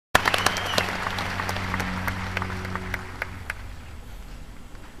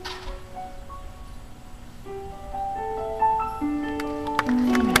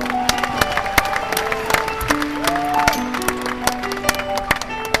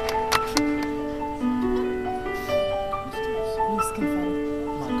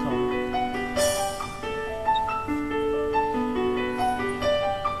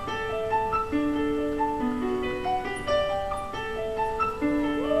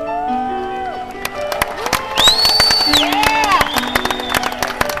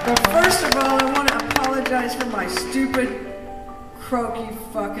my stupid, croaky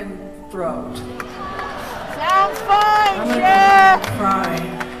fucking throat. Sounds fine, Cher! I'm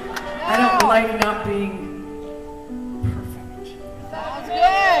crying. I don't like not being perfect. Sounds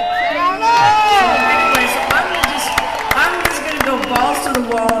good! Sounds Anyway, so I'm just gonna go balls to the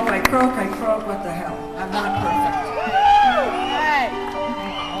wall. If I croak, what the hell? I'm not perfect.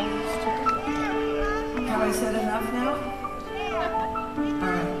 Have I said enough now?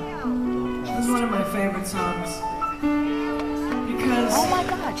 Alright. This is one of my favorite songs. Because oh my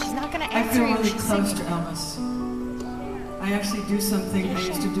God, she's not gonna I answer feel you. really She's close to singing. Elvis. I actually do something, I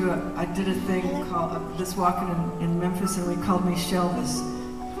used to do I did a thing called, this walking in Memphis, and we called me Shelvis.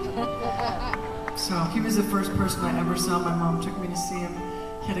 So he was the first person I ever saw. My mom took me to see him.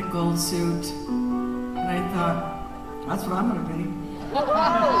 He had a gold suit. And I thought, that's what I'm gonna be.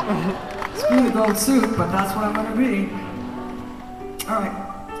 Screw the gold suit, but that's what I'm gonna be. All right,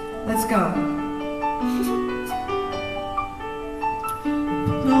 let's go.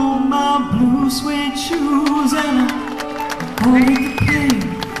 Put on my blue suede shoes and I'm going to play.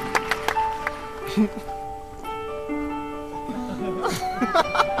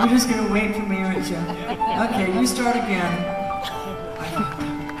 You're just gonna wait for me, aren't you? Okay, you start again.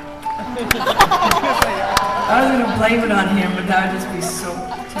 I was gonna blame it on him, but that would just be so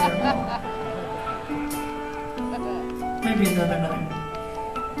terrible. Maybe another night.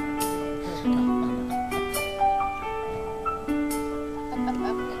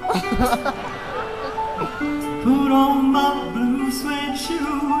 Put on my blue suede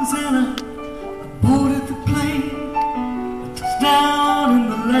shoes and I boarded the plane. I touched down in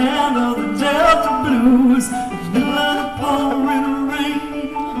the land of the Delta Blues.